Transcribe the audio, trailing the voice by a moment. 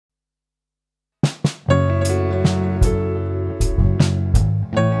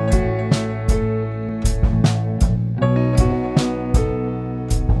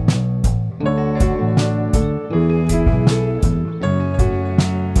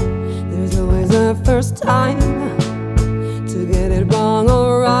always a first time to get it wrong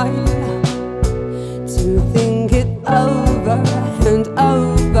or right, to think it over and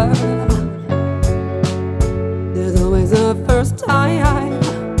over. There's always a first time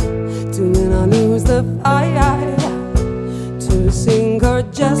to win or lose the fight, to sink or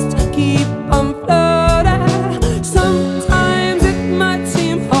just keep on floating. Sometimes it might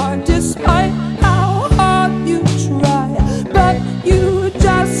seem hard despite how hard you try, but you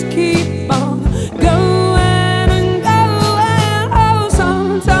just keep on going and going. Oh,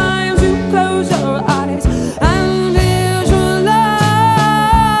 sometimes you close your eyes and visualize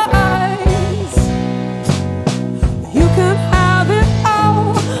you can have it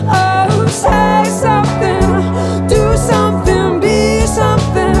all. Oh, say something, do something, be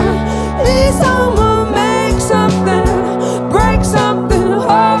something, be someone, make something, break something,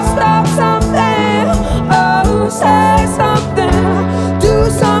 or stop something. Oh, say something, do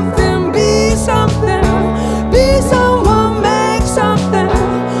something, be something, be someone, make something,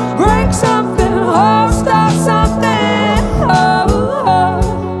 break something, or stop something. Oh, oh.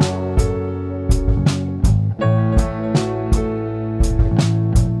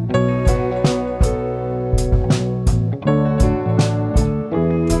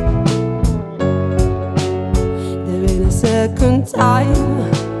 There ain't a second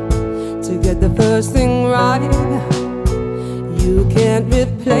time to get the first thing right. You can't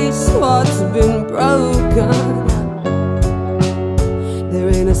replace what's been broken. There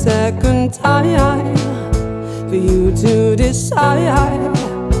ain't a second time for you to decide.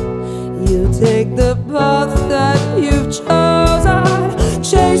 You take the